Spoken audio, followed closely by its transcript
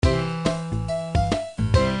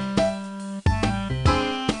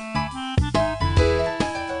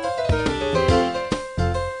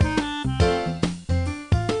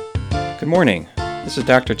morning. This is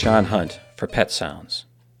Dr. John Hunt for Pet Sounds.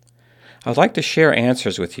 I would like to share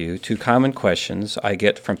answers with you to common questions I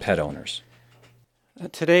get from pet owners.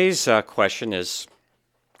 Today's question is,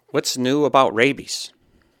 what's new about rabies?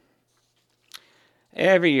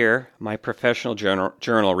 Every year, my professional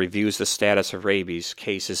journal reviews the status of rabies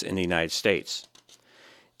cases in the United States.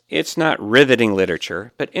 It's not riveting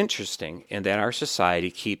literature, but interesting in that our society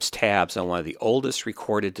keeps tabs on one of the oldest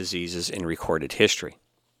recorded diseases in recorded history.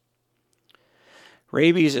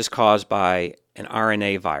 Rabies is caused by an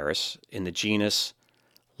RNA virus in the genus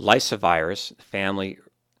Lyssavirus, family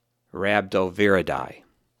Rhabdoviridae.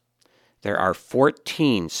 There are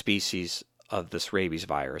 14 species of this rabies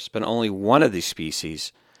virus, but only one of these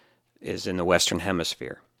species is in the Western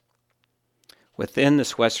Hemisphere. Within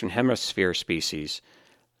this Western Hemisphere species,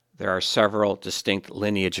 there are several distinct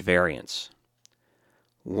lineage variants.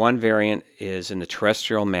 One variant is in the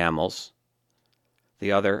terrestrial mammals,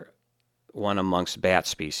 the other one amongst bat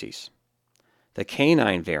species. The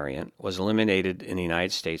canine variant was eliminated in the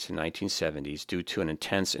United States in the 1970s due to an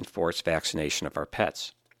intense enforced vaccination of our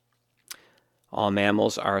pets. All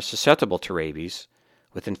mammals are susceptible to rabies,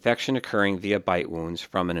 with infection occurring via bite wounds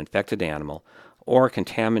from an infected animal or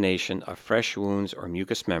contamination of fresh wounds or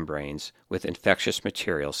mucous membranes with infectious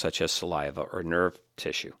materials such as saliva or nerve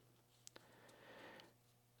tissue.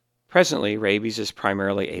 Presently, rabies is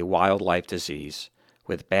primarily a wildlife disease,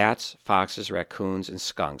 with bats, foxes, raccoons, and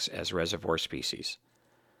skunks as reservoir species.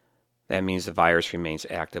 That means the virus remains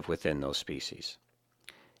active within those species.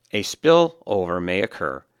 A spillover may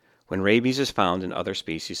occur when rabies is found in other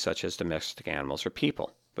species such as domestic animals or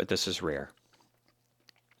people, but this is rare.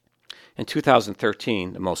 In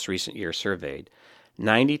 2013, the most recent year surveyed,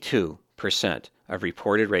 92% of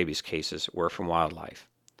reported rabies cases were from wildlife,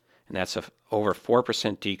 and that's over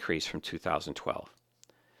 4% decrease from 2012.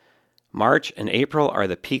 March and April are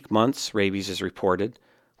the peak months rabies is reported,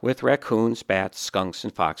 with raccoons, bats, skunks,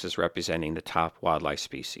 and foxes representing the top wildlife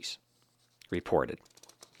species reported.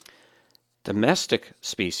 Domestic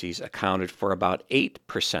species accounted for about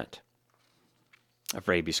 8% of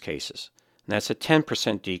rabies cases, and that's a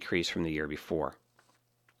 10% decrease from the year before.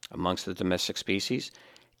 Amongst the domestic species,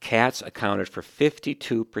 cats accounted for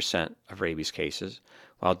 52% of rabies cases,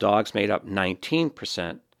 while dogs made up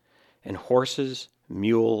 19%, and horses,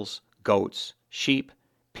 mules, goats, sheep,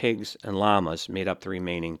 pigs, and llamas made up the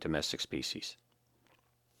remaining domestic species.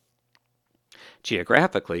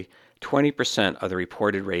 Geographically, 20% of the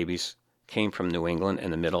reported rabies came from New England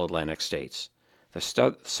and the Middle Atlantic states.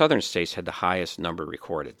 The southern states had the highest number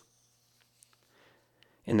recorded.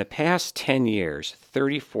 In the past 10 years,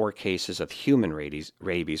 34 cases of human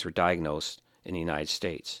rabies were diagnosed in the United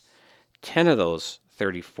States. 10 of those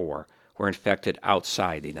 34 were infected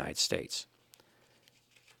outside the United States.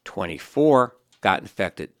 24 got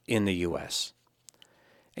infected in the U.S.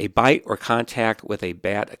 A bite or contact with a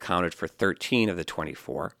bat accounted for 13 of the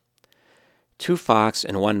 24. 2 fox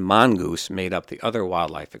and 1 mongoose made up the other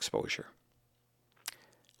wildlife exposure.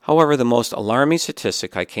 However, the most alarming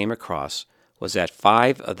statistic I came across was that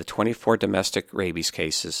 5 of the 24 domestic rabies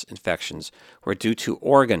infections were due to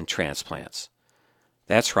organ transplants.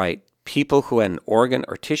 That's right, people who had an organ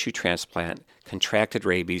or tissue transplant contracted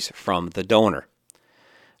rabies from the donor.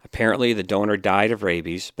 Apparently, the donor died of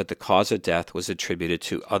rabies, but the cause of death was attributed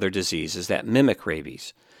to other diseases that mimic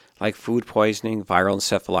rabies, like food poisoning, viral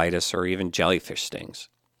encephalitis, or even jellyfish stings.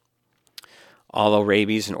 Although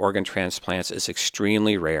rabies and organ transplants is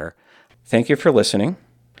extremely rare. Thank you for listening.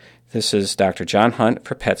 This is Dr. John Hunt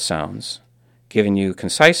for Pet Sounds, giving you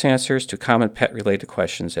concise answers to common pet-related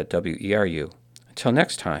questions at WERU. Until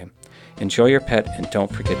next time, enjoy your pet and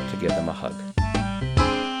don't forget to give them a hug.